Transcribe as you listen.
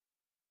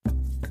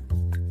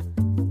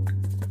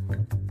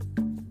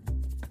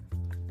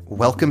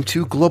Welcome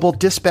to Global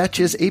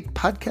Dispatches, a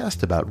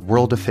podcast about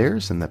world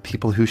affairs and the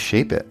people who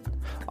shape it.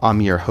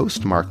 I'm your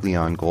host, Mark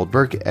Leon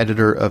Goldberg,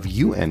 editor of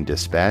UN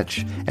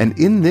Dispatch, and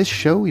in this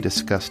show we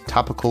discuss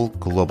topical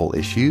global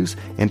issues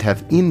and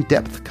have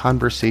in-depth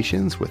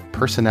conversations with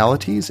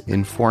personalities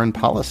in foreign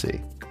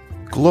policy.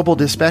 Global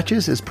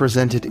Dispatches is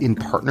presented in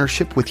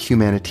partnership with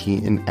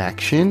Humanity in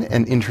Action,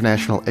 an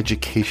international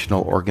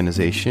educational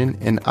organization,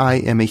 and I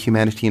am a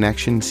Humanity in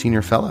Action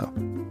Senior Fellow.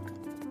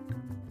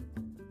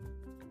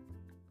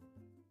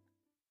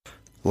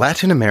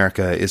 Latin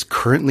America is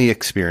currently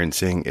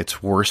experiencing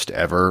its worst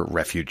ever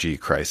refugee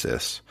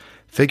crisis.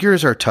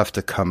 Figures are tough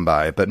to come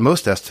by, but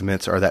most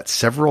estimates are that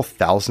several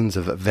thousands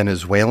of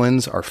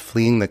Venezuelans are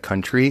fleeing the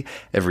country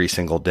every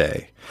single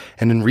day.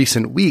 And in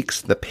recent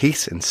weeks, the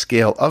pace and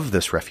scale of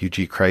this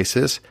refugee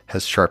crisis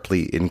has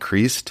sharply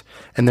increased,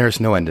 and there is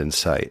no end in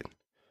sight.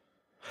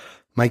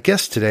 My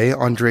guest today,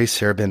 Andre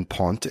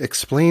Serban-Pont,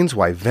 explains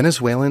why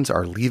Venezuelans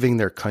are leaving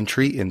their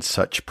country in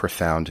such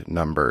profound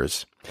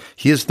numbers.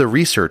 He is the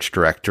research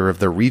director of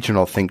the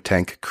regional think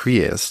tank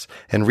CRIES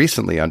and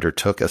recently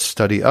undertook a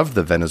study of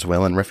the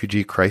Venezuelan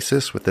refugee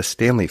crisis with the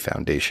Stanley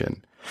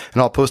Foundation.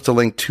 And I'll post a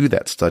link to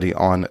that study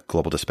on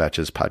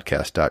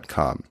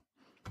globaldispatchespodcast.com.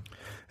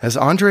 As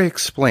Andre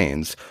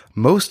explains,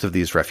 most of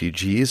these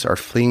refugees are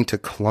fleeing to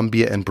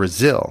Colombia and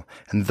Brazil,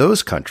 and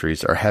those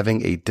countries are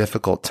having a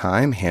difficult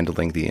time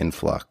handling the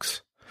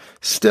influx.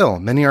 Still,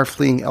 many are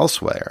fleeing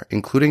elsewhere,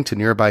 including to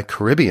nearby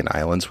Caribbean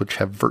islands, which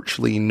have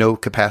virtually no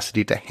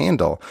capacity to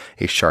handle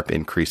a sharp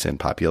increase in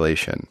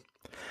population.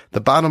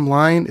 The bottom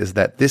line is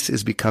that this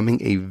is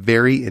becoming a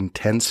very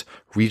intense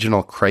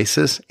regional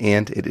crisis,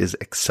 and it is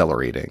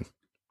accelerating.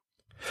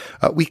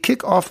 We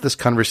kick off this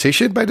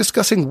conversation by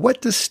discussing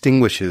what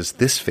distinguishes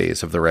this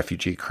phase of the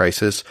refugee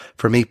crisis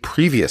from a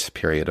previous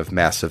period of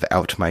massive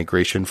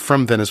outmigration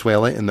from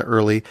Venezuela in the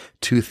early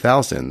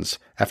 2000s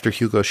after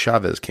Hugo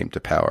Chavez came to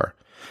power.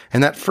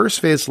 And that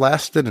first phase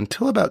lasted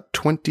until about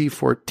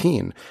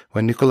 2014,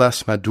 when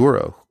Nicolás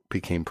Maduro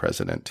became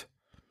president.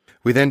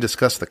 We then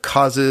discuss the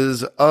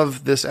causes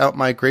of this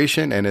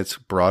outmigration and its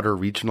broader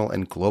regional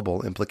and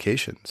global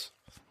implications.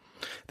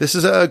 This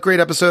is a great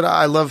episode.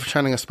 I love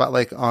shining a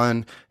spotlight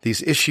on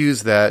these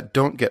issues that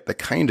don't get the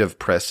kind of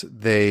press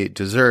they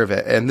deserve,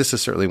 and this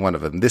is certainly one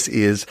of them. This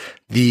is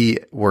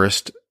the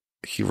worst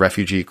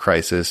refugee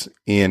crisis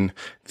in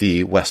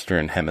the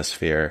Western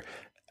Hemisphere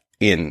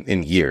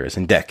in years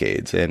and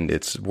decades, and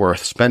it's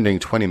worth spending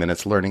 20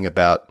 minutes learning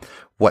about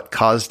what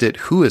caused it,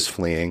 who is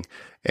fleeing,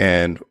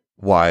 and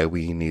why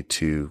we need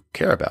to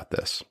care about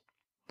this.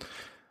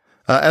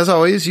 As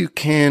always, you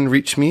can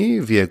reach me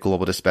via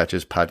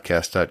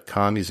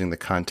globaldispatchespodcast.com using the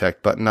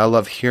contact button. I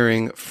love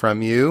hearing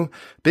from you.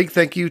 Big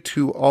thank you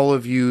to all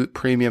of you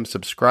premium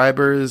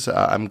subscribers.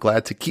 I'm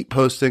glad to keep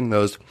posting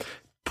those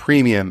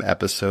premium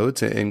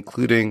episodes,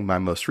 including my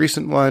most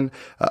recent one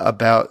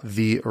about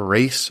the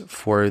race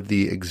for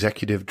the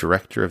executive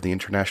director of the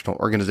International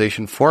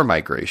Organization for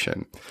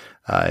Migration.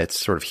 It's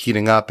sort of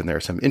heating up, and there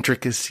are some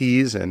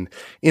intricacies and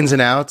ins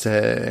and outs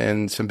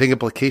and some big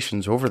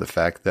implications over the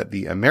fact that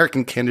the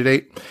American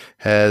candidate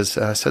has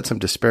said some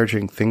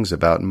disparaging things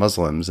about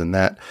Muslims, and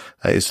that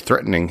is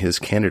threatening his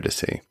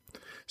candidacy.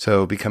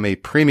 So become a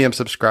premium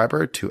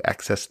subscriber to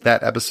access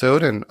that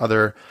episode and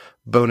other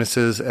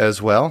bonuses as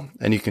well,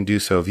 and you can do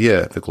so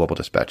via the Global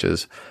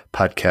Dispatches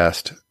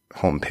podcast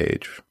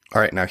homepage.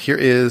 All right, now here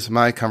is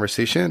my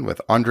conversation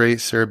with Andre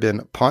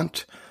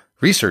Serban-Pont,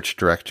 research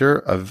director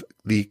of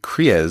the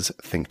CRIES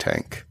think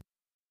tank.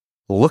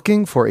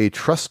 Looking for a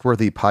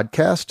trustworthy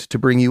podcast to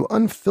bring you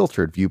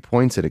unfiltered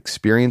viewpoints and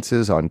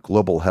experiences on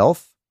global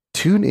health?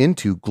 Tune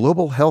into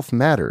Global Health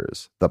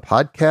Matters, the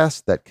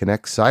podcast that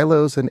connects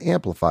silos and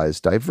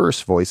amplifies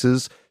diverse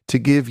voices to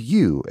give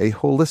you a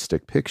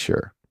holistic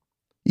picture.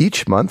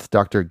 Each month,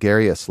 Dr.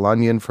 Gary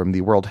Aslanyan from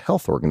the World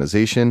Health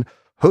Organization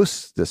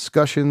hosts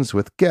discussions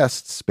with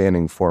guests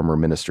spanning former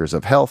ministers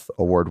of health,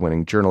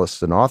 award-winning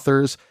journalists and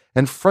authors,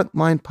 and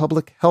frontline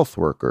public health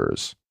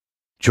workers.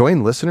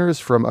 Join listeners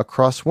from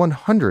across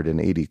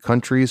 180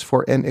 countries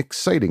for an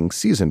exciting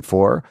Season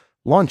 4,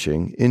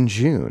 launching in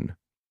June.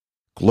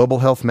 Global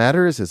Health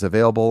Matters is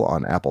available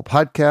on Apple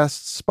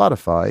Podcasts,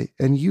 Spotify,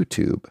 and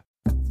YouTube.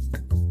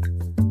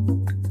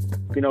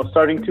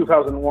 Starting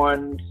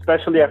 2001,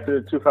 especially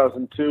after the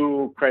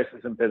 2002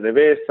 crisis in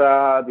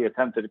PDVSA, the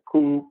attempted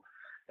coup,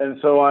 and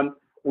so on,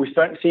 we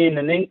start seeing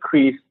an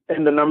increase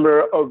in the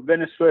number of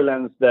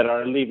Venezuelans that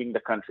are leaving the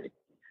country.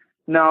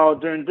 Now,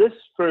 during this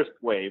first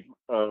wave,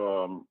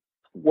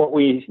 what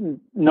we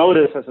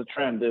notice as a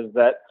trend is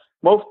that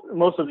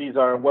most of these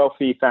are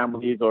wealthy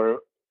families or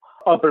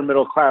upper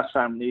middle class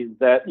families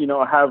that,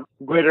 have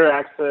greater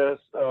access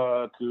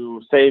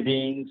to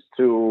savings,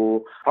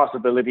 to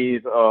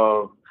possibilities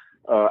of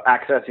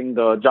accessing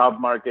the job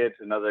markets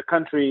in other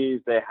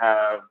countries. They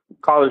have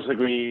college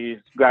degrees,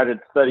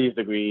 graduate studies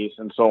degrees,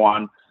 and so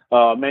on.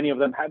 Many of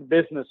them had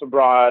business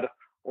abroad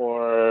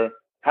or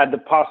had the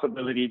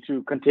possibility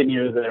to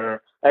continue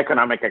their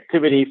economic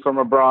activity from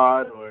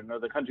abroad or in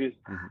other countries.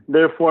 Mm-hmm.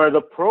 Therefore,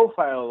 the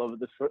profile of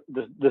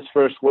this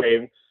first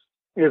wave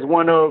is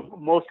one of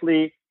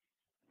mostly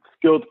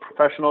skilled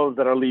professionals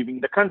that are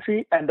leaving the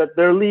country, and that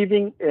they're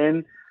leaving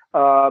in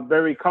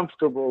very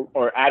comfortable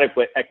or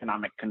adequate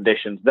economic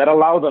conditions that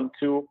allow them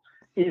to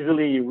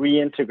easily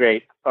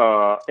reintegrate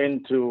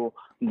into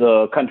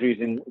the countries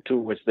into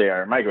which they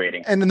are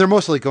migrating. And then they're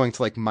mostly going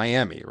to like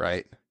Miami,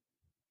 right?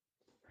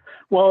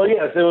 Well,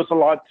 yes, there was a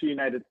lot to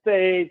United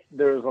States.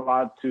 There was a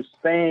lot to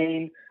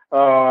Spain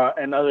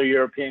and other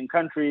European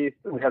countries.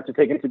 We have to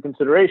take into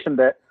consideration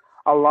that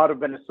a lot of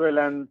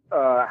Venezuelans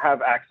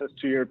have access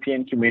to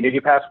European community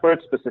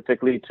passports,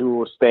 specifically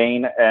to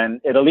Spain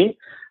and Italy.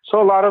 So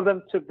a lot of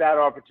them took that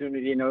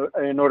opportunity in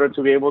order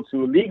to be able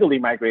to legally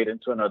migrate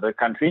into another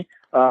country,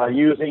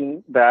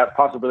 using that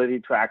possibility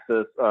to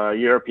access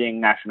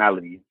European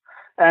nationalities.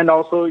 And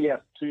also,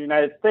 yes, to the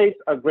United States,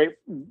 a great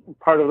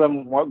part of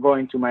them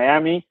going to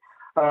Miami.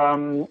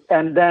 And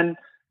then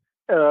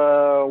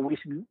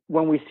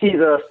when we see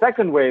the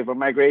second wave of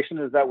migration,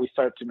 is that we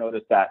start to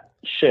notice that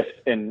shift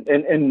in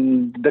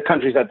the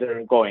countries that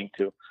they're going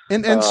to.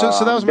 And so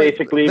that was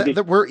basically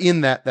that we're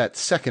in that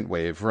second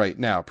wave right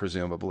now,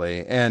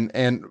 presumably.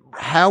 And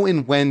how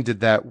and when did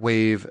that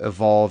wave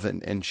evolve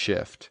and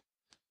shift?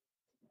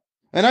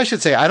 And I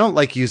should say, I don't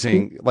like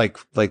using like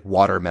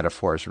water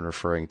metaphors when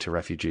referring to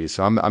refugees.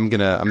 So I'm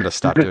gonna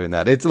stop doing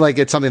that. It's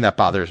something that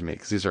bothers me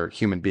because these are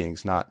human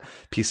beings, not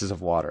pieces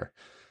of water.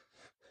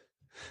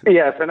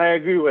 Yes, and I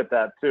agree with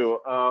that too.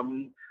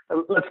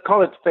 Let's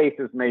call it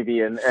phases,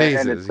 maybe, and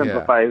it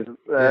simplifies.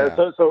 Yeah.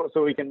 So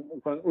we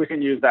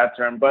can use that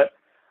term. But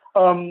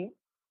I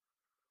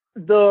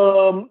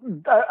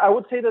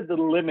would say that the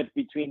limit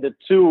between the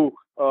two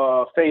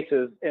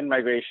phases in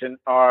migration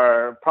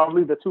are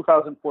probably the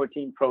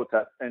 2014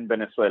 protests in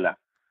Venezuela.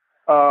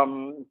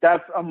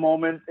 That's a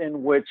moment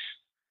in which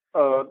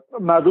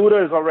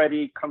Maduro is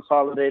already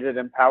consolidated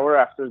in power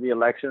after the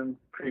elections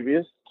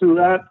previous to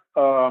that.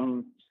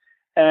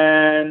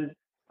 And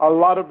a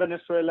lot of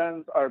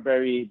Venezuelans are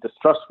very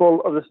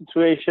distrustful of the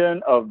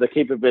situation, of the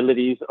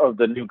capabilities of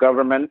the new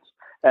government,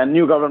 and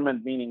new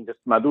government meaning just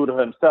Maduro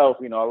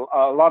himself. A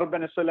lot of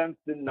Venezuelans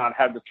did not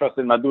have the trust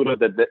in Maduro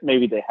that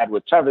maybe they had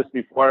with Chavez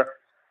before.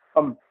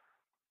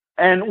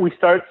 And we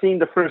start seeing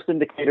the first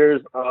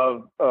indicators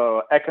of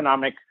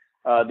economic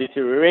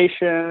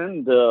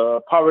deterioration,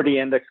 the poverty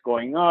index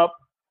going up.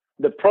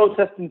 The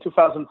protests in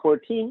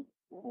 2014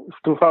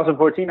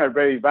 are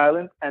very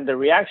violent, and the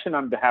reaction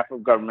on behalf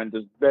of government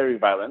is very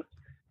violent.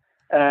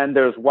 And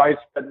there's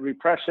widespread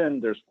repression,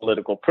 there's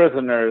political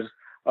prisoners,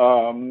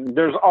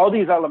 there's all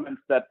these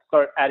elements that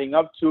start adding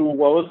up to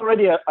what was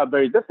already a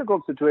very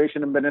difficult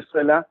situation in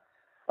Venezuela.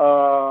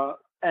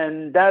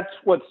 And that's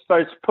what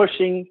starts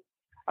pushing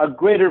a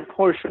greater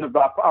portion of the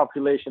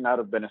population out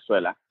of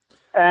Venezuela.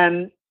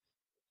 And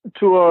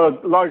to a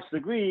large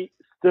degree,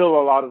 still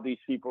a lot of these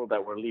people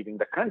that were leaving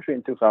the country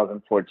in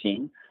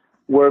 2014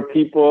 were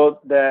people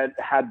that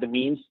had the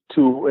means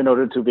in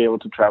order to be able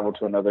to travel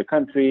to another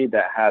country,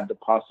 that had the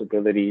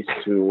possibilities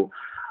to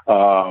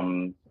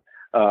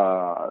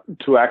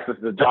access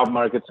the job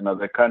markets in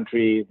other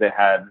countries. They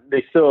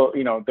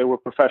were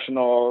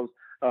professionals.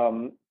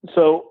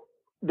 So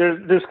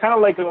there's kind of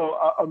like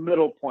a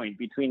middle point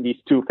between these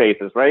two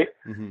phases, right?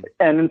 Mm-hmm.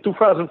 And in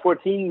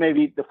 2014,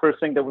 maybe the first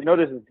thing that we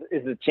notice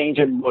is a change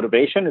in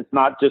motivation. It's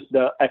not just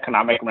the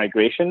economic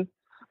migration,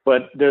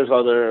 but there's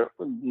the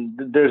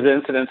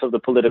incidence of the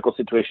political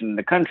situation in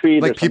the country.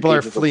 Like people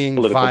are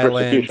fleeing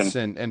violence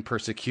and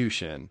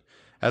persecution,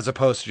 as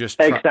opposed to just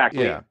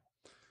exactly. Yeah.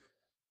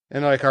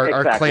 And are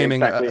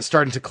claiming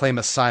starting to claim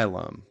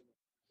asylum.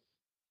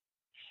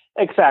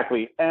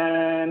 Exactly.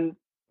 And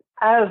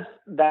as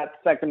that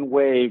second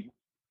wave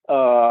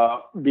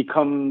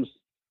becomes,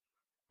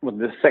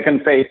 the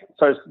second phase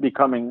starts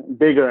becoming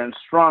bigger and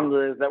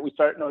stronger, is that we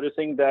start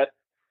noticing that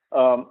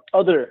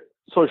other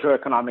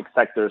socioeconomic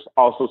sectors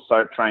also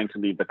start trying to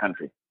leave the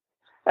country.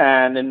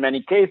 And in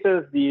many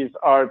cases, these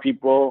are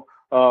people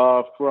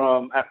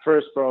from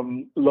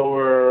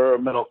lower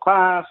middle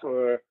class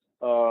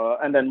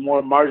and then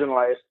more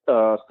marginalized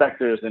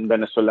sectors in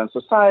Venezuelan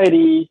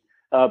society,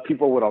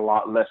 people with a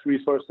lot less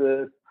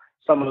resources,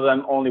 some of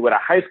them only with a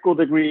high school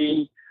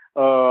degree.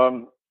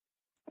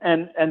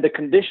 And the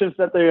conditions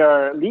that they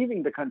are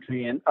leaving the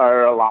country in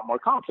are a lot more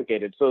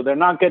complicated. So they're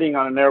not getting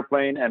on an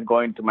airplane and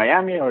going to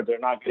Miami, or they're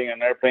not getting on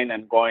an airplane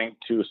and going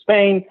to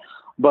Spain,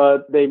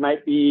 but they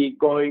might be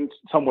going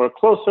somewhere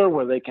closer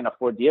where they can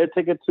afford the air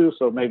ticket to.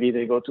 So maybe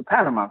they go to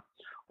Panama,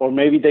 or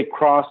maybe they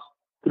cross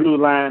through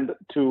land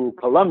to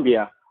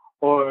Colombia,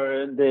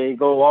 or they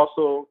go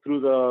also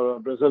through the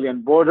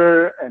Brazilian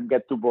border and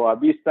get to Boa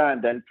Vista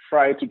and then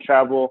try to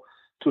travel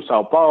to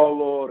Sao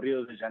Paulo,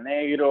 Rio de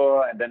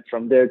Janeiro, and then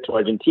from there to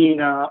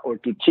Argentina or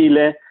to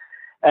Chile.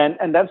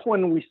 And that's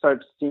when we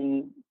start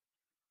seeing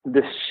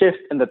this shift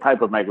in the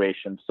type of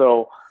migration.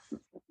 So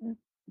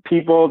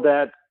people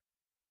that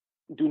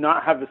do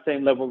not have the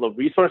same level of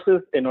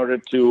resources in order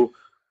to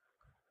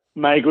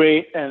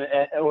migrate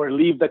or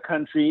leave the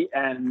country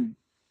and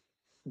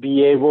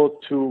be able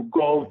to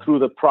go through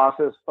the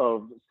process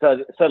of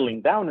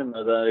settling down in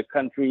another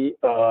country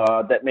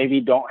that maybe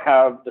don't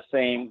have the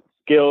same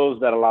skills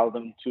that allow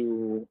them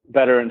to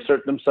better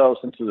insert themselves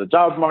into the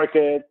job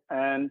market.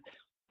 And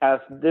as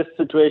this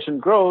situation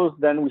grows,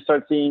 then we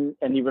start seeing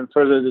an even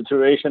further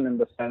deterioration in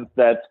the sense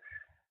that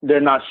they're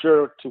not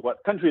sure to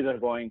what country they're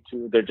going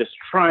to. They're just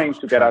trying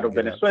to get out of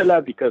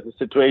Venezuela because the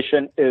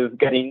situation is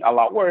getting a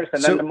lot worse.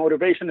 And then the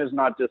motivation is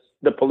not just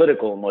the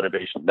political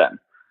motivation then.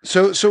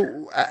 So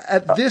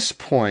at this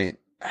point,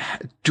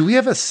 do we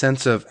have a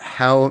sense of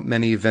how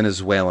many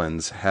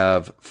Venezuelans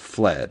have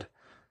fled?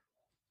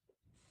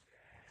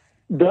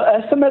 The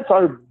estimates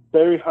are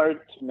very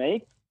hard to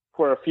make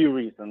for a few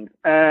reasons.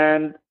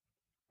 And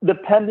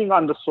depending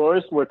on the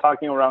source, we're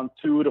talking around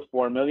 2 to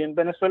 4 million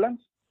Venezuelans.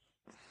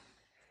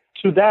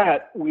 To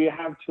that, we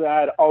have to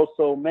add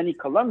also many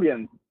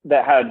Colombians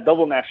that had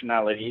double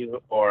nationality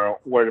or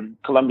were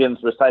Colombians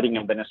residing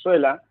in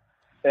Venezuela.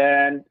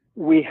 And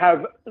we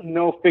have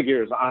no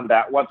figures on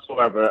that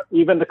whatsoever.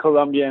 Even the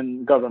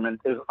Colombian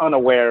government is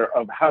unaware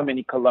of how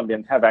many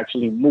Colombians have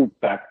actually moved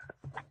back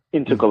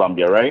into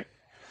Colombia, right?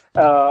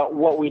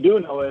 What we do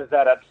know is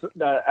that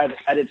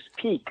at its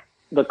peak,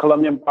 the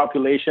Colombian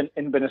population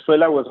in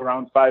Venezuela was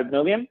around 5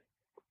 million.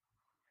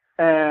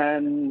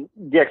 And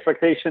the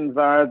expectations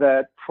are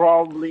that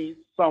probably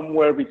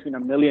somewhere between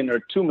 1 million or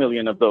 2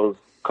 million of those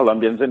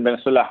Colombians in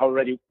Venezuela have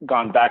already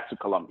gone back to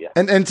Colombia.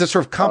 And to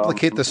sort of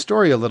complicate the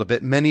story a little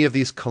bit, many of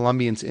these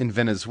Colombians in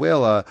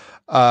Venezuela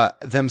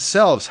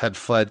themselves had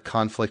fled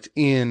conflict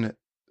in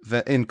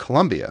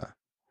Colombia.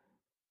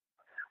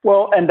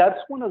 Well, and that's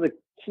one of the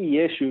key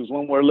issues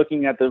when we're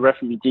looking at the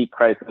refugee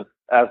crisis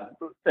as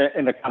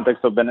in the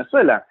context of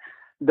Venezuela,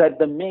 that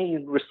the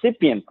main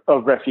recipient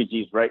of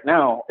refugees right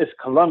now is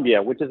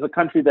Colombia, which is a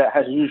country that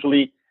has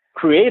usually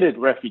created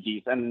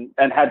refugees and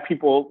had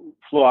people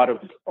flow out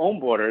of its own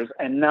borders.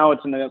 And now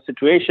it's in a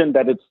situation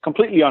that it's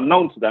completely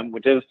unknown to them,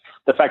 which is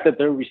the fact that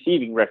they're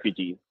receiving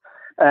refugees.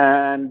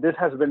 And this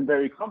has been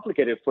very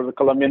complicated for the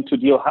Colombian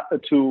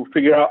to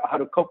figure out how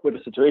to cope with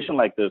a situation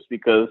like this,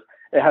 because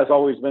it has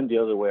always been the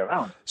other way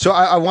around. So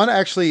I want to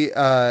actually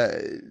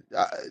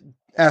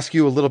ask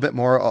you a little bit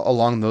more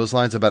along those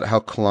lines about how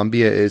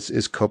Colombia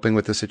is coping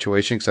with the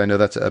situation, because I know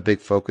that's a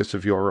big focus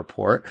of your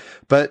report.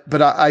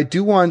 But I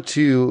do want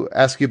to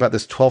ask you about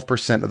this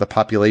 12% of the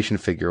population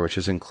figure, which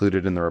is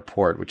included in the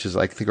report, which is,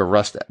 I think, a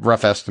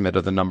rough estimate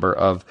of the number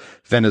of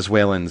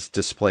Venezuelans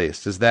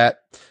displaced. Is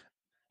that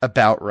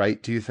about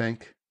right, do you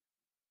think?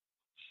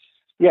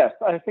 Yes,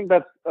 I think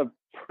that's a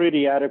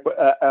pretty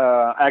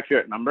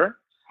accurate number.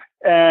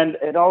 And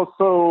it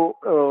also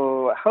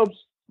helps,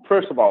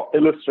 first of all,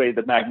 illustrate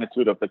the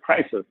magnitude of the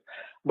crisis.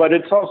 But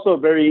it's also a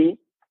very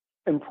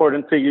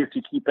important figure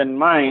to keep in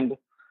mind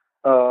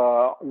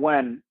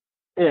when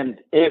and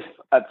if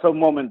at some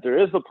moment there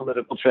is a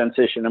political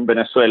transition in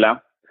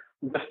Venezuela,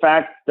 the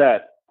fact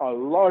that a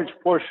large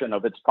portion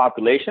of its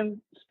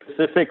population,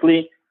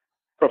 specifically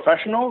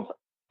professionals,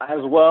 as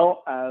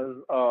well as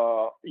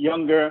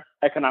younger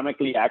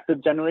economically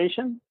active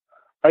generation,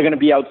 are going to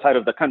be outside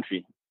of the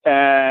country.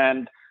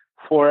 And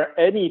for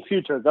any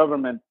future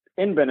government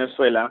in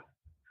Venezuela,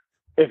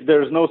 if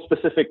there's no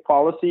specific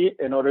policy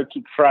in order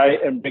to try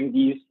and bring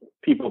these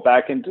people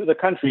back into the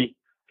country,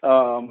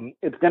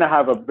 it's going to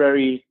have a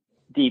very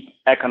deep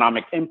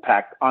economic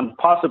impact on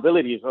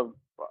possibilities of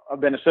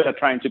Venezuela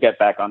trying to get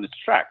back on its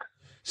track.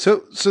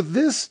 So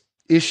this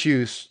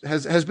issue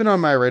has been on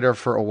my radar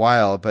for a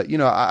while, but,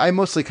 I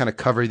mostly kind of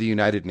cover the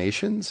United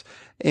Nations,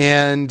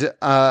 and,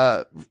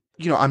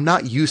 I'm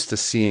not used to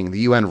seeing the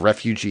UN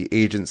Refugee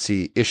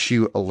Agency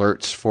issue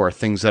alerts for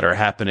things that are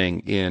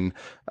happening in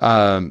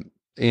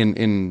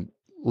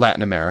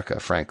Latin America,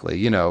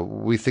 frankly.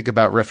 We think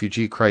about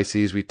refugee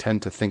crises. We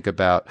tend to think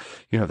about,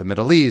 the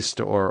Middle East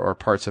or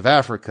parts of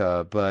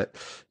Africa, but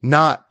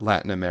not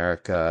Latin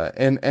America.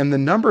 And the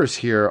numbers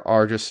here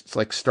are just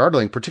like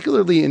startling,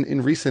 particularly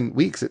in recent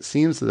weeks. It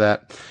seems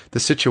that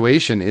the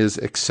situation is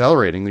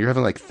accelerating. You're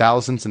having like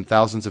thousands and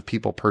thousands of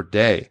people per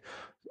day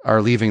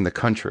are leaving the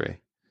country.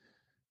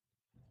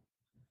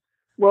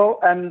 Well,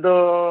 and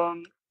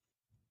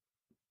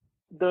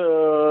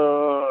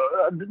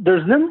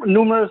there's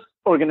numerous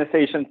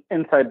organizations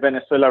inside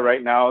Venezuela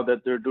right now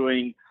that they're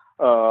doing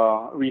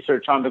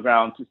research on the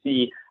ground to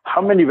see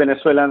how many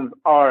Venezuelans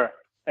are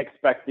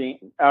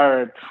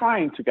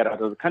trying to get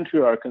out of the country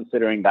or are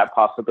considering that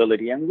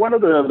possibility. And one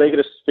of the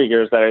latest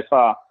figures that I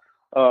saw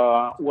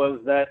was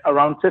that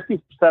around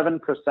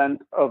 57%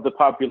 of the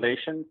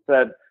population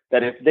said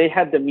that if they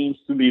had the means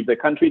to leave the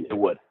country, they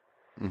would.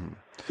 Mm-hmm.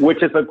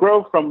 Which is a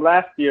growth from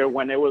last year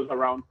when it was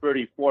around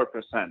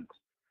 34%.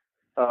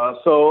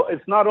 So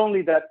it's not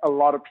only that a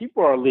lot of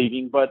people are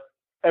leaving, but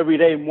every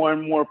day more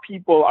and more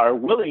people are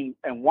willing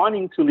and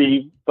wanting to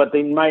leave, but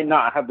they might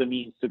not have the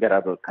means to get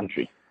out of the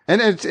country.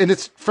 And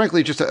it's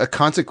frankly just a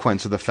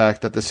consequence of the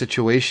fact that the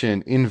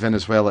situation in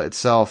Venezuela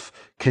itself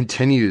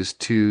continues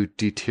to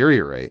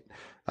deteriorate.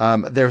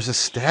 There's a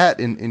stat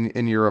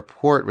in your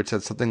report which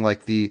said something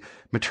like the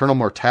maternal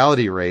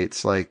mortality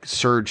rates like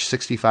surged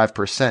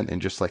 65% in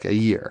just like a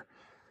year.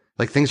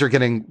 Like things are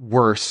getting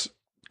worse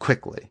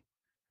quickly.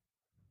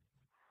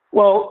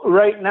 Well,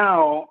 right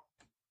now,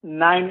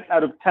 9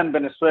 out of 10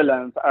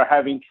 Venezuelans are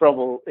having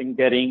trouble in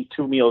getting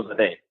 2 meals a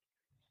day.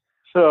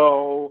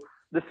 So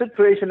the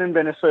situation in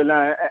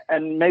Venezuela,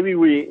 and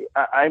maybe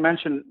I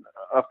mentioned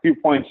a few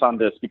points on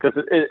this because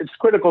it's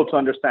critical to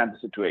understand the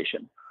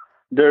situation.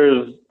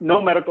 There's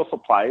no medical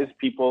supplies.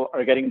 People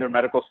are getting their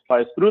medical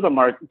supplies through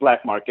the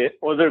black market,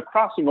 or they're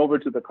crossing over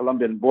to the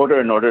Colombian border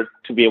in order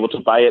to be able to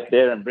buy it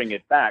there and bring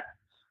it back.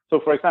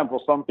 So, for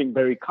example, something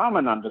very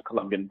common on the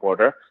Colombian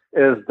border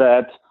is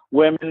that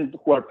women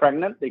who are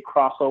pregnant, they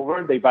cross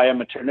over, they buy a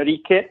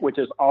maternity kit, which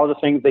is all the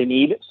things they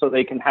need so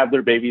they can have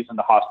their babies in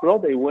the hospital.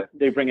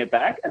 They bring it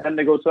back, and then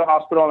they go to the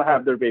hospital and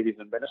have their babies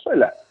in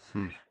Venezuela.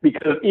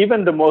 Because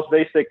even the most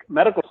basic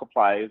medical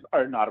supplies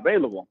are not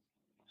available.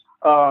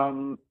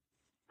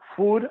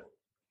 Food,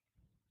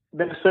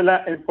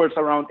 Venezuela imports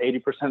around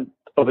 80%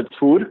 of its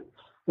food.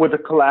 With the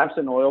collapse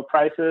in oil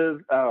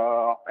prices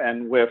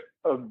and with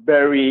a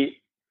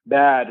very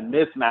bad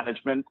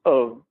mismanagement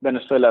of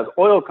Venezuela's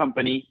oil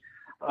company,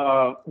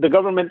 the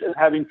government is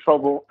having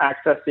trouble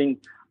accessing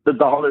the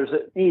dollars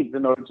it needs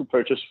in order to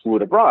purchase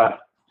food abroad.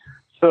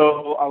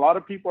 So a lot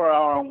of people are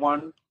on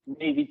 1,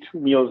 maybe 2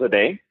 meals a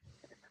day.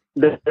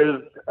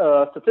 There's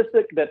a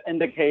statistic that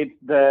indicates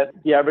that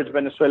the average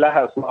Venezuela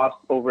has lost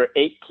over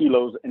 8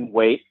 kilos in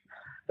weight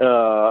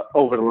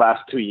over the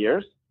last 2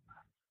 years.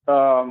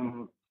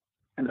 And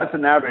that's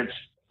an average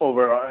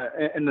over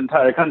in the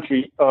entire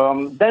country.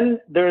 Then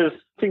there's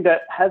something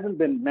that hasn't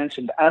been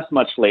mentioned as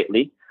much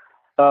lately,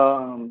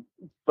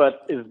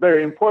 but is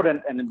very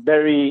important and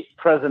very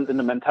present in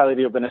the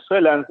mentality of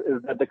Venezuelans,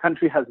 is that the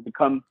country has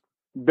become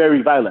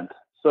very violent.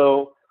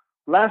 So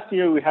last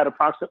year, we had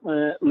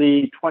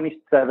approximately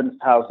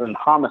 27,000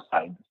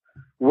 homicides,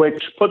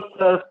 which puts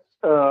us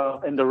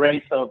in the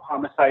rate of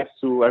homicides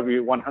to every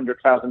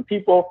 100,000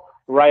 people,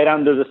 right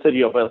under the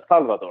city of El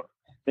Salvador,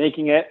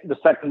 making it the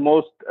second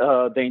most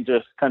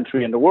dangerous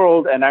country in the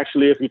world. And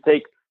actually, if you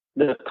take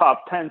the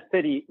top 10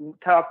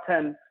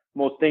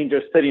 most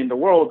dangerous city in the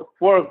world,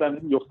 4 of them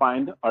you'll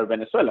find are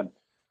Venezuelan.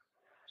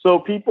 So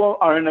people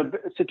are in a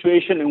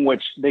situation in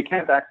which they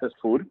can't access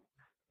food,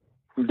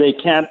 they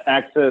can't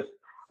access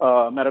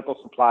medical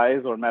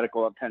supplies or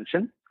medical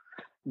attention.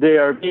 They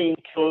are being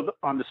killed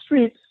on the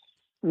streets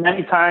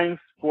many times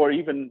for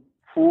even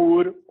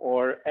food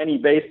or any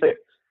basic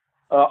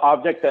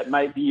object that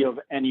might be of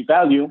any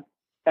value.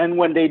 And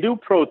when they do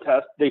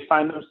protest, they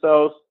find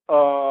themselves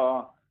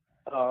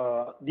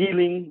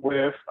dealing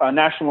with a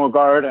National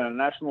Guard and a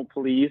national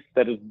police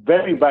that is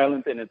very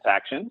violent in its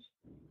actions.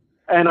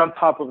 And on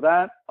top of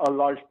that, a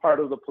large part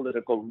of the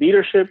political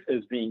leadership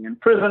is being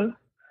imprisoned.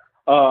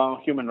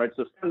 Human rights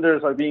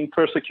defenders are being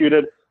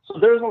persecuted. So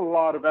there's a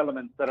lot of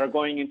elements that are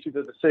going into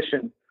the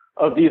decision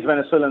of these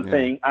Venezuelans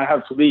saying, I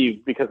have to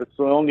leave because it's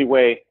the only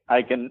way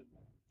I can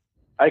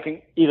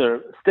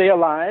either stay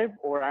alive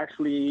or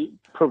actually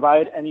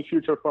provide any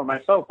future for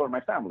myself or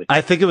my family.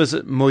 I think it was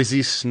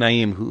Moises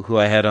Naim who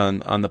I had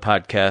on the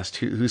podcast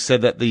who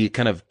said that the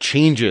kind of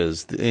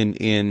changes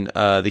in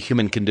the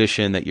human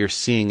condition that you're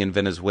seeing in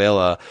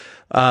Venezuela,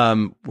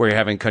 where you're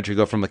having country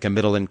go from like a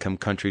middle income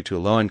country to a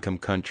low income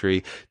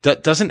country,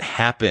 doesn't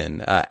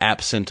happen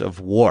absent of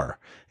war.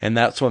 And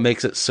that's what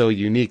makes it so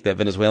unique that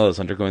Venezuela is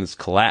undergoing this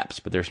collapse,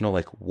 but there's no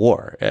like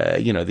war.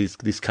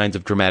 These kinds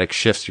of dramatic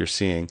shifts you're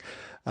seeing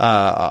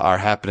are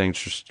happening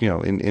just,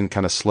 in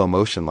kind of slow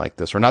motion like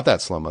this, or not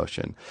that slow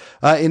motion.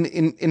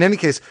 In any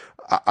case,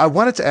 I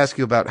wanted to ask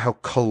you about how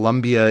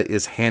Colombia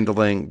is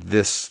handling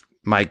this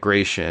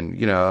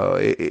migration.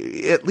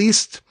 At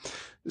least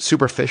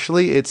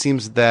superficially, it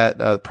seems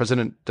that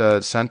President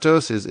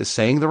Santos is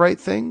saying the right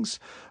things.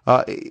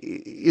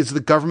 Is the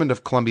government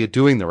of Colombia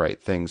doing the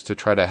right things to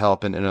try to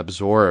help and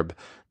absorb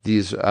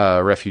these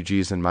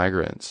refugees and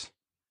migrants?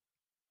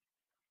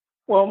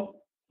 Well,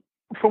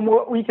 from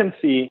what we can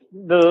see,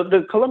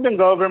 the Colombian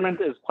government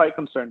is quite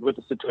concerned with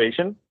the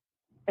situation.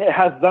 It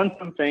has done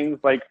some things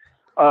like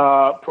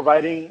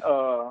providing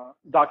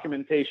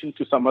documentation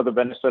to some of the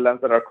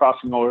Venezuelans that are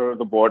crossing over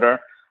the border,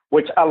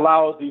 which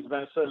allows these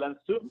Venezuelans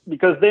to,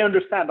 because they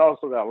understand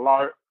also that a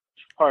large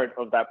part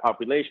of that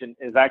population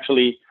is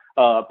actually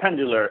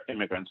pendular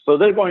immigrants. So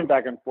they're going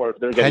back and forth.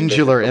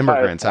 Pendular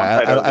immigrants.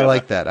 I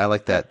like that. I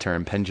like that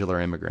term,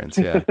 pendular immigrants.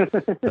 Yeah,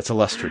 that's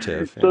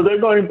illustrative. So they're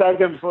going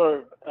back and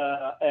forth,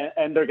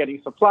 and they're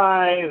getting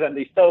supplies, and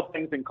they sell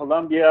things in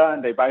Colombia,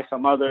 and they buy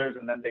some others,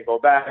 and then they go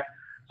back.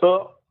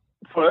 So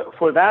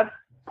for that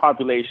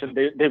population,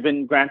 they've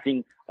been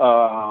granting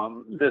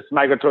this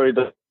migratory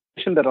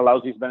decision that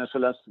allows these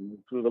Venezuelans to move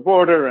through the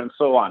border and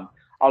so on.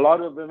 A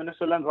lot of the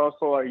Venezuelans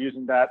also are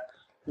using that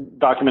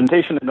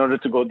documentation in order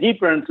to go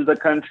deeper into the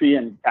country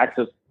and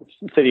access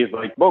cities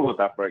like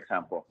Bogota, for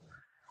example.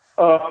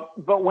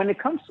 But when it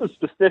comes to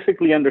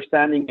specifically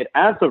understanding it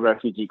as a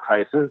refugee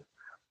crisis,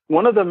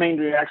 one of the main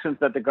reactions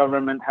that the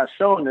government has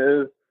shown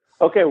is,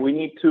 okay, we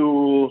need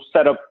to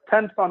set up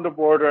tents on the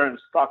border and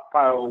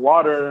stockpile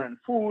water and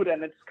food,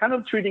 and it's kind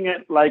of treating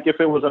it like if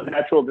it was a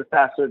natural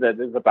disaster that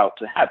is about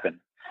to happen.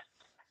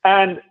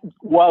 And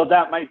while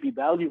that might be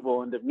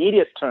valuable in the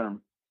immediate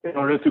term in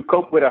order to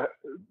cope with a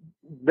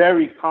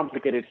very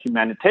complicated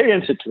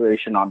humanitarian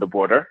situation on the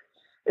border.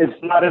 It's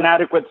not an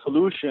adequate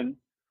solution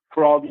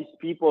for all these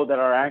people that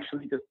are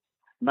actually just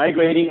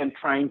migrating and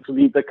trying to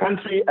leave the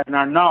country and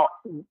are not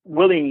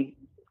willing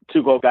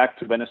to go back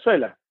to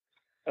Venezuela.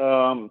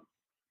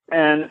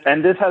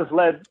 And this has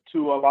led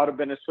to a lot of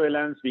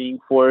Venezuelans being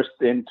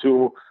forced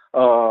into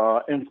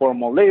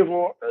informal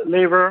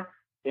labor,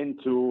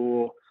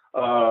 into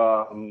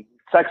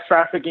sex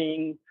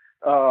trafficking.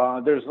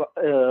 There's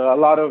a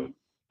lot of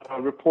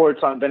reports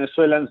on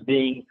Venezuelans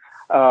being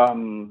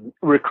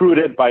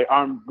recruited by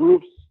armed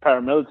groups,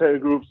 paramilitary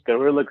groups,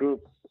 guerrilla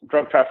groups,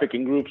 drug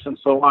trafficking groups, and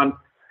so on.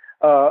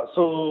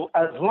 So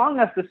as long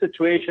as the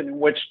situation in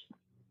which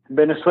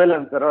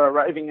Venezuelans that are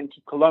arriving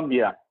into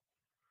Colombia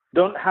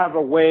don't have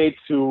a way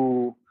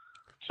to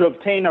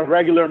obtain a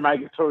regular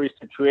migratory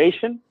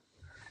situation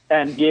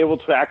and be able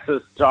to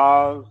access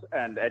jobs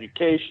and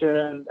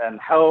education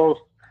and health,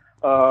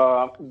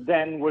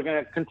 then we're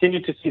going to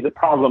continue to see the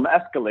problem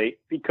escalate,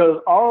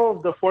 because all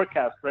of the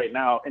forecasts right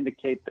now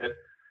indicate that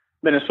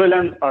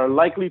Venezuelans are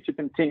likely to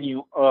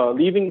continue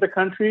leaving the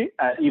country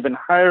at even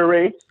higher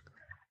rates,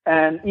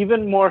 and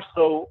even more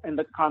so in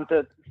the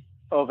context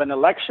of an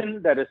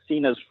election that is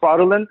seen as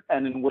fraudulent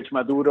and in which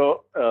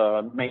Maduro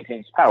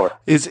maintains power.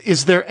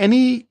 Is there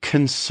any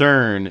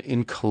concern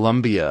in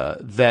Colombia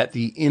that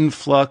the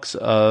influx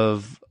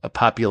of a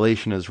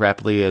population as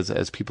rapidly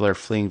as people are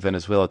fleeing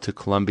Venezuela to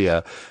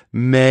Colombia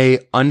may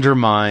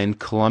undermine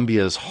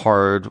Colombia's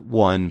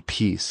hard-won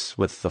peace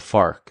with the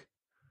FARC?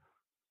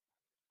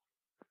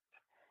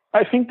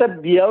 I think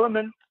that the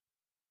element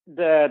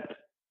that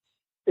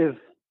is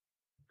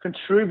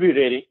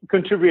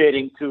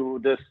contributing to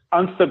this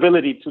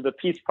instability to the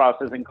peace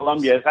process in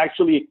Colombia is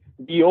actually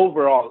the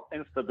overall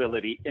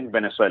instability in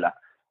Venezuela.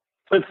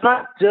 So it's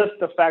not just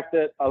the fact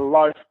that a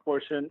large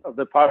portion of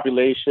the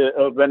population,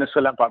 of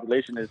Venezuelan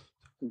population, is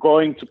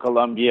going to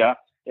Colombia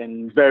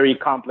in very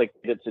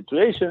complicated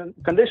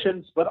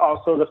conditions, but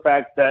also the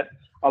fact that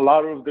a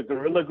lot of the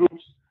guerrilla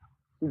groups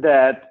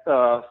that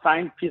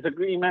signed peace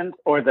agreements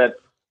or that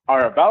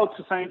are about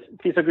to sign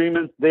peace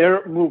agreements,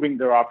 they're moving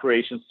their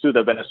operations to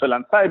the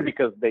Venezuelan side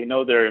because they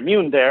know they're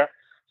immune there.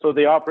 So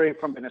they operate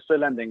from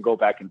Venezuela and then go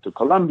back into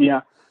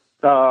Colombia.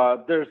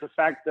 There's the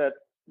fact that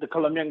the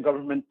Colombian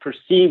government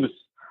perceives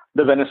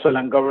the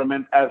Venezuelan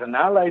government as an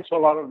ally to a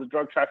lot of the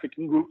drug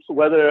trafficking groups,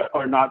 whether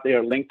or not they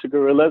are linked to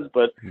guerrillas,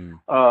 but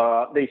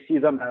they see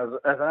them as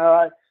an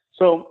ally.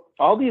 So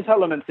all these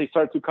elements, they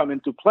start to come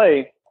into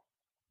play.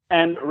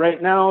 And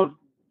right now,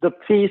 the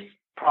peace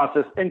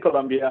process in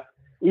Colombia,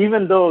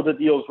 even though the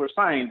deals were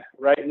signed,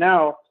 right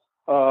now,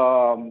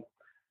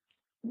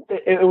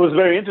 it was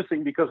very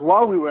interesting because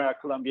while we were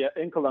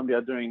in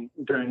Colombia during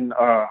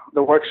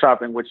the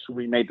workshop in which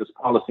we made this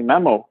policy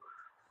memo,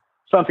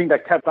 something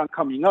that kept on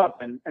coming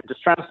up and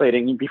just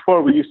translating.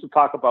 Before, we used to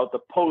talk about the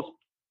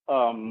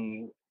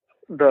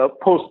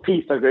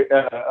post-peace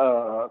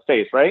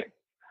phase, right?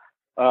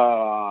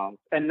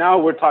 And now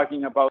we're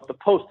talking about the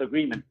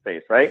post-agreement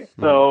phase, right?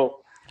 Mm-hmm. So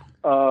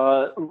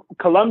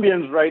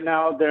Colombians right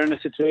now, they're in a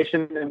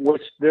situation in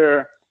which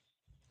they're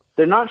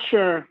not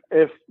sure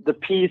if the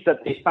peace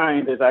that they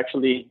signed is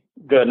actually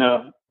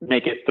gonna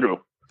make it through.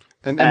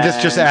 And this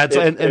just adds,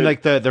 and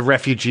like the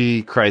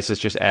refugee crisis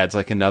just adds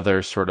like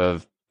another sort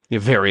of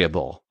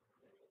variable.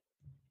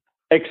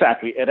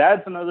 Exactly. It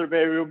adds another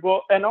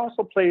variable and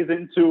also plays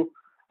into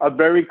a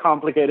very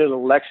complicated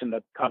election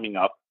that's coming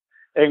up,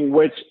 in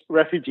which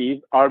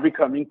refugees are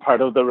becoming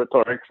part of the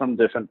rhetoric from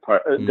different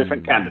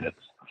candidates.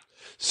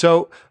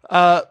 So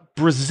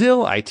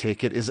Brazil, I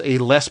take it, is a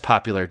less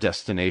popular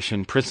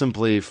destination,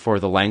 principally for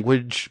the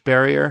language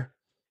barrier?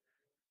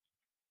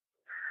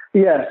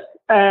 Yes.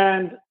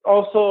 And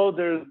also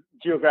there's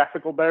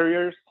geographical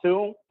barriers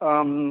too.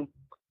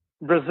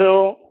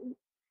 Brazil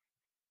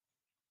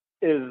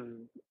is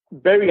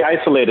very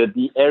isolated,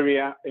 the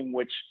area in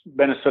which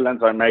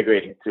Venezuelans are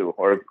migrating to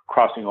or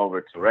crossing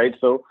over to, right?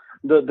 So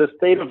the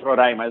state of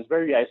Roraima is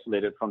very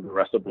isolated from the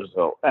rest of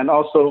Brazil. And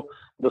also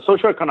the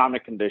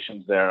socioeconomic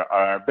conditions there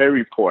are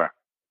very poor.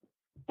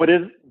 What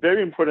is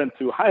very important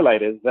to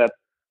highlight is that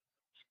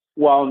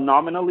while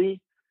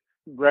nominally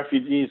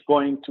refugees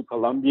going to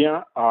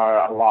Colombia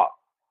are a lot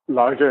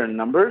larger in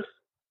numbers,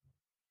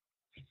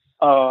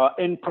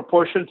 in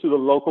proportion to the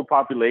local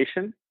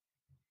population,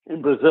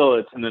 in Brazil,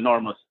 it's an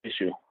enormous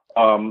issue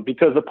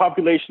because the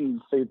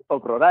population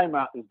of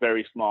Roraima is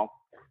very small.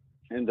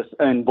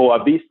 In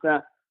Boa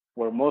Vista,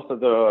 where most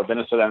of the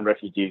Venezuelan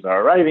refugees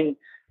are arriving,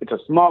 it's a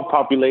small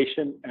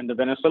population, and the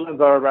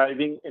Venezuelans are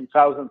arriving in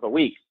thousands a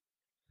week.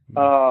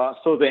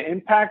 So the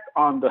impact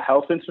on the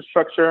health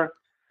infrastructure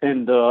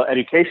and the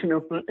education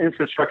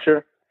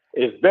infrastructure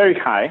is very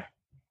high.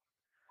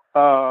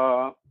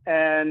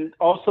 And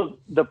also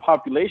the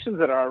populations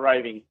that are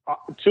arriving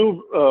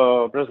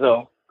to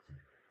Brazil,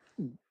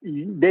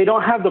 they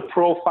don't have the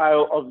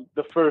profile of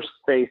the first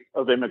phase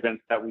of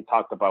immigrants that we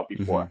talked about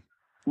before.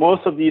 Mm-hmm.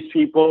 Most of these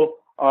people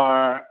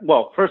are,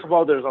 well, first of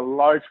all, there's a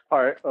large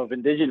part of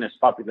indigenous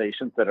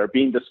populations that are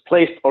being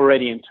displaced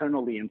already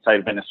internally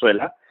inside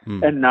Venezuela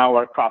and now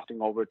are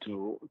crossing over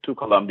to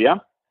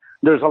Colombia.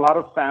 There's a lot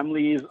of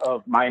families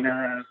of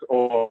miners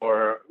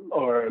or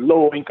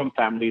low-income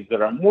families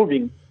that are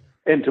moving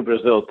into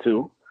Brazil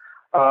too.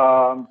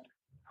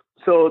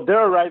 So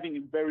they're arriving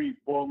in very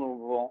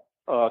vulnerable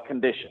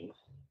conditions.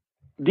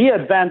 The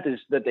advantage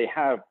that they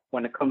have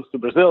when it comes to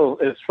Brazil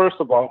is, first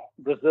of all,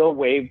 Brazil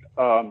waived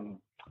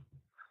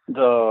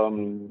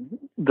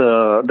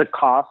the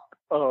cost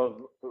of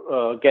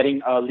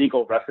getting a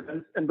legal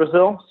residence in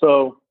Brazil.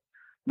 So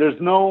there's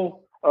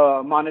no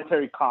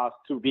monetary cost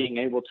to being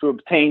able to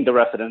obtain the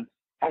residence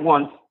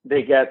once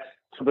they get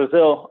to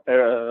Brazil,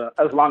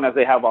 as long as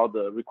they have all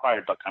the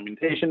required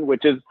documentation,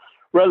 which is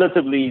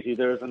relatively easy.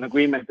 There's an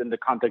agreement in the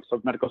context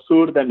of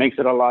Mercosur that makes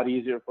it a lot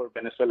easier for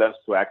Venezuelans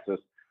to access.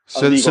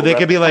 So they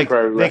could be like,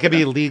 they could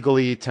be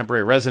legally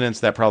temporary residents.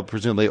 That probably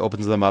presumably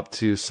opens them up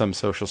to some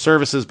social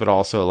services, but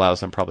also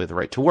allows them probably the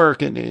right to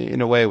work in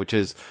a way, which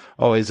is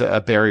always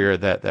a barrier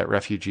that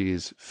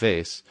refugees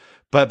face.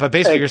 But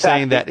basically you're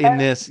saying that in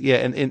this,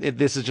 and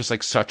this is just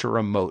like such a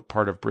remote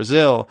part of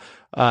Brazil,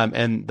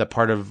 and the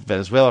part of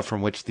Venezuela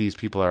from which these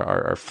people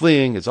are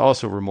fleeing is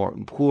also remote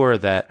and poor,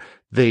 that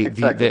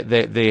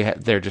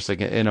they're just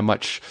like in a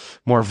much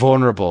more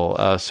vulnerable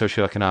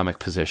socioeconomic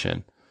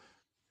position.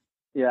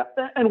 Yeah,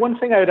 and one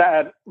thing I'd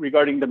add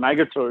regarding the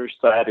migratory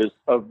side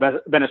of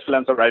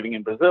Venezuelans arriving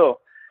in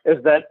Brazil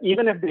is that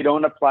even if they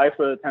don't apply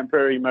for a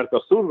temporary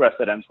Mercosur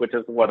residence, which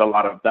is what a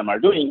lot of them are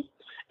doing,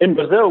 in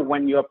Brazil,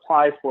 when you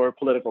apply for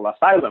political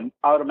asylum,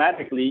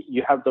 automatically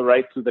you have the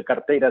right to the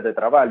Carteira de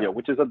Trabalho,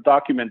 which is a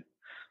document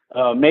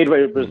made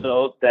by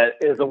Brazil that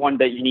is the one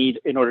that you need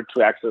in order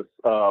to access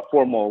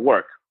formal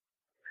work.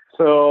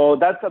 So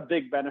that's a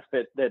big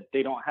benefit that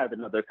they don't have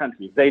in other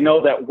countries. They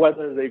know that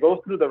whether they go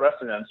through the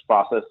residence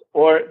process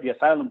or the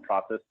asylum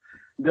process,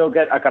 they'll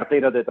get a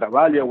Carteira de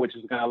Trabalho, which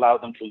is going to allow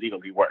them to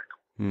legally work.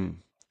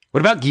 What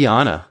about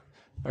Guyana?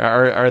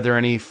 Are there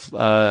any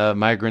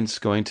migrants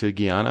going to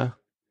Guyana?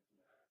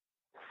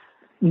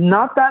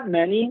 Not that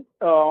many.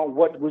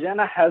 What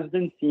Guyana has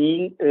been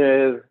seeing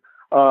is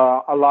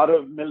a lot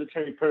of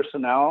military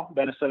personnel,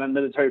 Venezuelan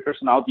military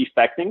personnel,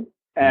 defecting,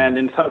 and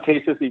in some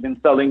cases even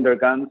selling their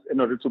guns in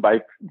order to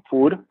buy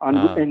food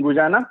in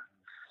Guyana.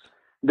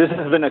 This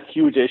has been a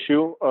huge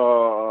issue,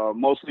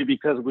 mostly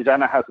because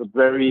Guyana has a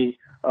very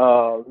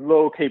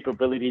low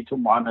capability to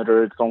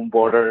monitor its own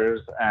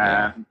borders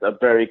and a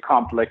very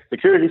complex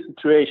security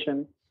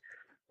situation.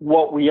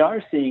 What we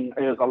are seeing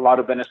is a lot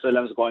of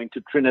Venezuelans going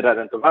to Trinidad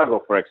and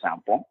Tobago, for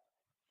example,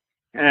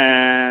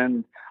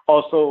 and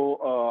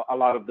also a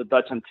lot of the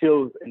Dutch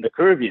Antilles in the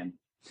Caribbean.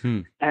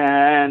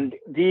 And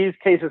these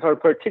cases are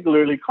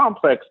particularly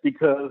complex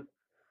because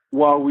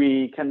while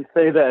we can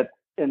say that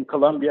in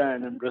Colombia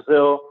and in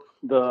Brazil,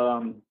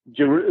 the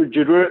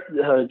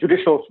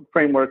judicial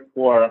framework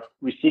for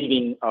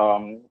receiving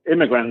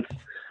immigrants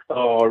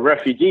or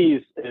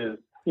refugees is,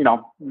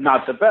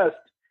 not the best.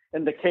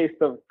 In the case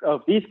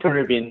of these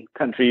Caribbean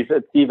countries,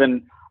 it's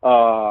even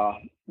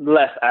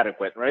less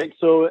adequate, right?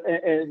 So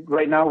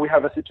right now we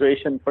have a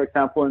situation, for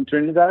example, in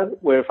Trinidad,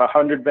 with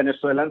 100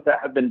 Venezuelans that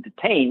have been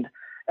detained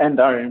and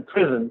are in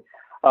prison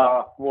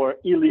for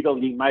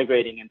illegally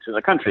migrating into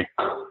the country.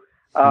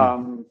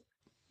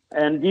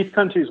 And these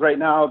countries right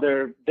now,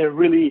 they're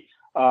really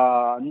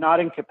not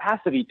in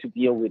capacity to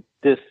deal with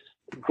this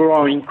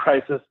growing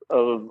crisis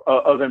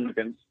of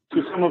immigrants.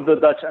 To some of the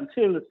Dutch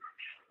Antilles,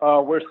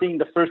 we're seeing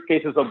the first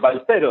cases of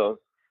balseros.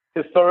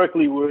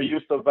 Historically, we were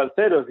used to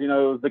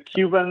balseros. The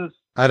Cubans.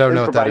 I don't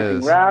know what that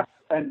is. Rafts,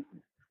 and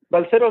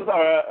balseros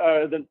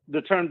are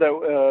the term that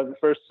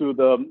refers to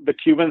the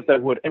Cubans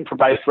that would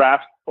improvise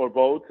rafts or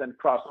boats and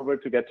cross over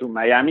to get to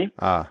Miami.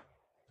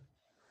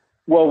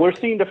 Well, we're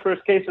seeing the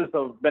first cases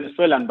of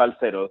Venezuelan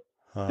balseros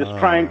just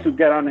trying to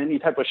get on any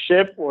type of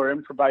ship or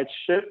improvised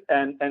ship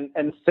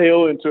and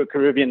sail into a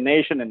Caribbean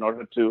nation in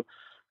order to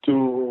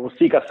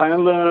seek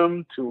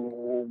asylum, to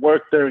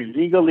work there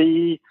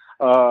illegally,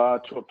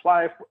 to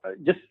apply,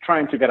 just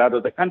trying to get out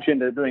of the country,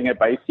 and they're doing it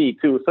by sea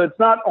too. So it's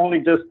not only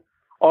just,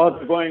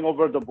 they're going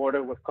over the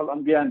border with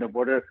Colombia and the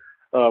border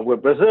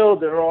with Brazil,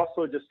 they're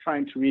also just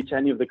trying to reach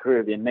any of the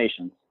Caribbean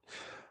nations.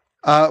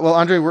 Well,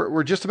 Andre,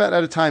 we're just about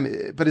out of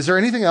time, but is there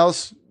anything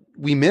else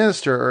we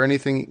missed or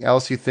anything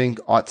else you think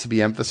ought to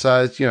be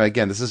emphasized?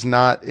 Again, this is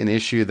not an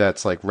issue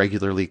that's like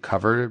regularly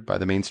covered by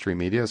the mainstream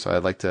media, so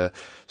I'd like to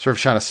sort of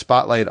shine a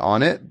spotlight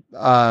on it.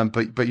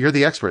 But you're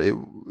the expert.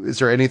 Is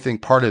there anything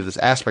part of this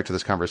aspect of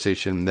this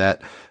conversation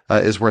that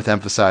is worth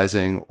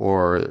emphasizing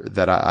or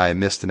that I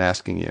missed in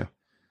asking you?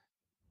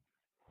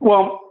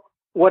 Well,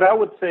 what I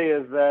would say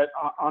is that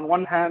on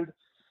one hand,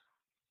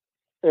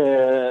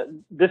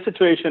 this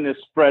situation is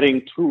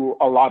spreading to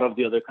a lot of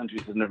the other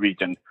countries in the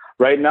region.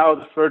 Right now,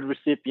 the third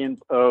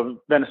recipient of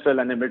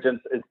Venezuelan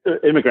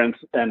immigrants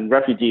and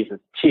refugees is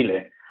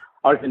Chile.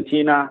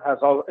 Argentina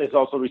is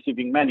also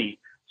receiving many.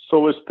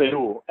 So is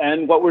Peru.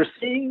 And what we're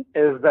seeing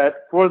is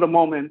that for the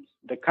moment,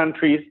 the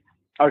countries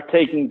are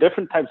taking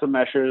different types of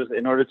measures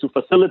in order to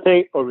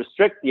facilitate or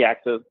restrict the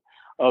access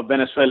of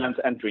Venezuelans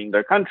entering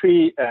their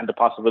country and the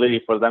possibility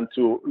for them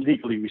to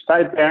legally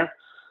reside there.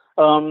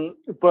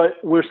 But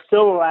we're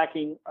still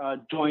lacking a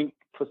joint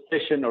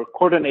position or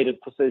coordinated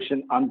position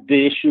on the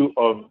issue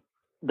of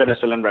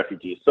Venezuelan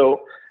refugees. So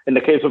in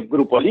the case of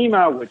Grupo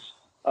Lima, which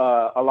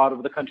a lot of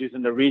the countries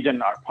in the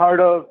region are part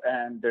of,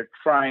 and they're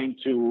trying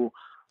to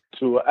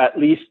at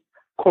least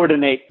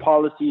coordinate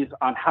policies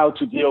on how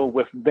to deal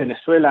with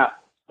Venezuela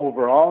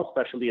overall,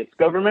 especially its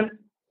government,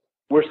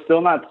 we're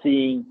still not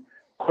seeing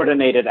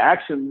coordinated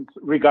actions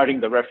regarding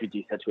the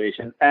refugee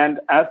situation. And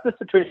as the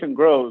situation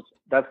grows,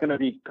 that's going to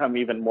become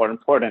even more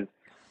important,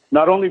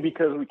 not only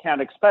because we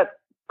can't expect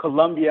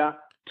Colombia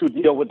to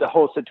deal with the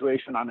whole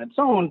situation on its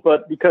own,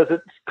 but because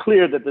it's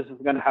clear that this is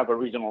going to have a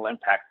regional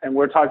impact. And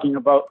we're talking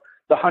about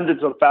the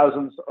hundreds of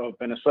thousands of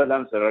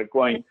Venezuelans that are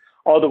going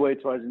all the way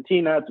to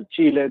Argentina, to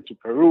Chile, to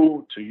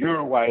Peru, to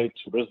Uruguay,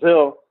 to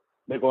Brazil.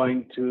 They're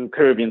going to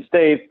Caribbean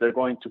states. They're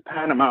going to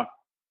Panama.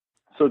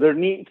 So there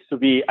needs to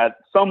be, at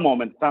some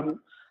moment, some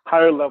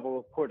higher level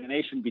of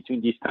coordination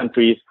between these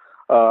countries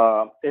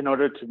in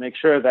order to make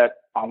sure that,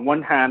 on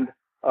one hand,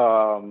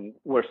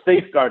 we're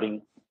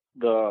safeguarding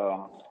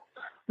the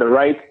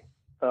rights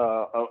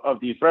of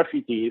these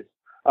refugees,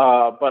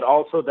 but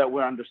also that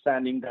we're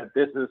understanding that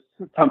this is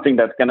something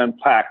that's going to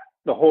impact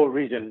the whole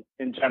region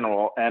in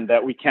general, and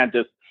that we can't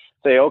just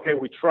say, okay,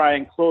 we try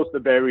and close the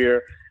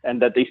barrier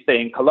and that they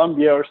stay in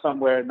Colombia or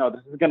somewhere. No,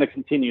 this is going to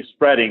continue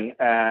spreading.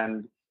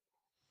 And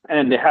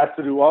it has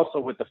to do also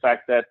with the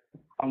fact that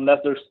unless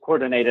there's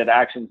coordinated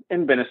actions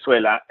in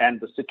Venezuela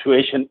and the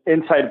situation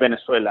inside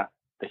Venezuela,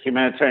 the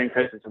humanitarian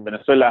crisis in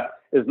Venezuela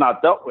is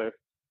not dealt with,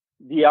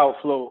 the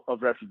outflow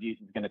of refugees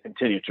is going to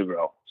continue to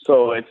grow.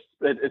 So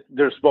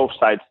there's both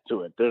sides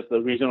to it. There's the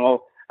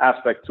regional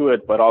aspect to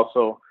it, but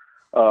also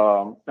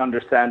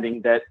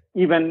understanding that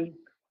even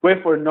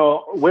with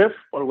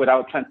or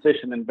without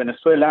transition in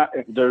Venezuela,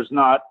 if there's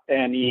not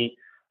any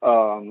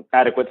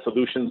adequate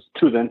solutions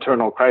to the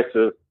internal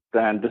crisis,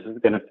 then this is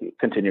going to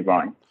continue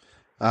growing.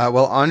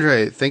 Well,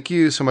 Andre, thank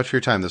you so much for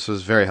your time. This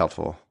was very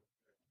helpful.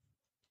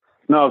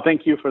 No,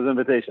 thank you for the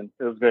invitation.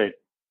 It was great.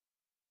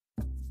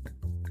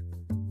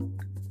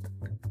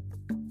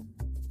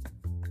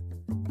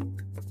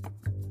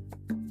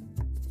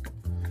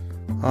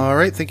 All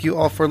right. Thank you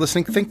all for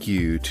listening. Thank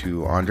you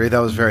to Andre. That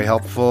was very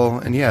helpful.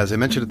 And yeah, as I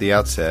mentioned at the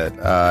outset,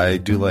 I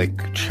do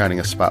like shining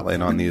a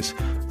spotlight on these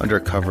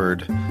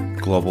undercovered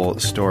global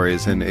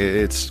stories. And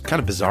it's kind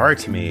of bizarre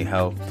to me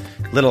how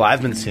little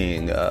I've been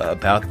seeing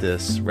about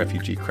this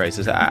refugee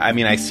crisis. I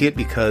mean, I see it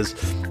because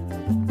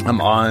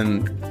I'm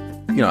on,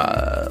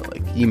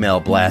 like email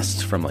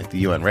blasts from like the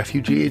UN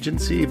Refugee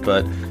Agency,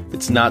 but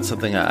it's not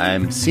something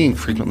I'm seeing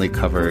frequently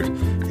covered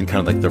in kind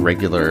of like the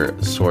regular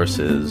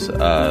sources,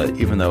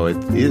 even though it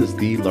is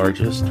the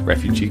largest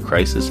refugee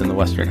crisis in the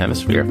Western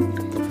Hemisphere.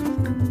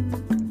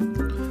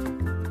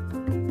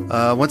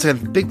 Once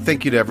again, big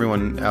thank you to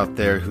everyone out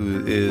there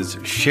who is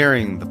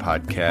sharing the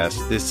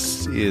podcast.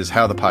 This is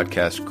how the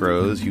podcast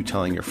grows. You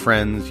telling your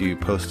friends, you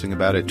posting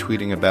about it,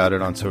 tweeting about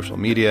it on social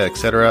media,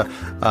 etc.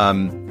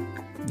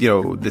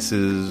 This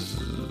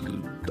is,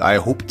 I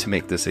hope to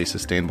make this a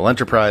sustainable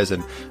enterprise,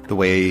 and the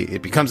way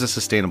it becomes a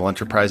sustainable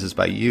enterprise is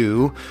by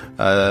you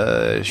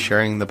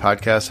sharing the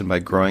podcast and by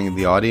growing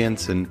the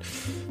audience, and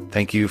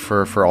thank you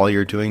for all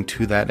you're doing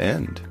to that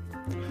end.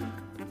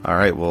 All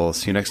right, we'll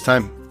see you next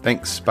time.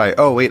 Thanks. Bye.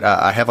 Oh, wait,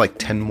 I have like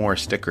 10 more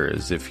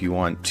stickers. If you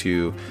want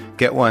to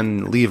get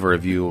one, leave a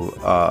review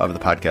of the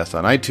podcast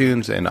on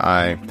iTunes, and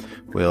I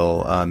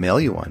will mail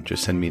you one.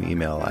 Just send me an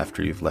email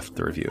after you've left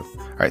the review.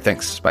 All right,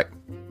 thanks. Bye.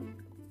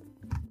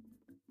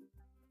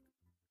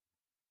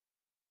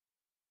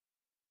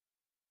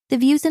 The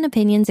views and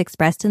opinions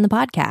expressed in the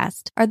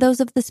podcast are those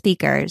of the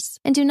speakers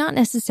and do not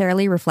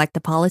necessarily reflect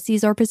the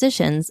policies or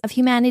positions of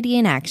Humanity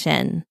in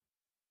Action.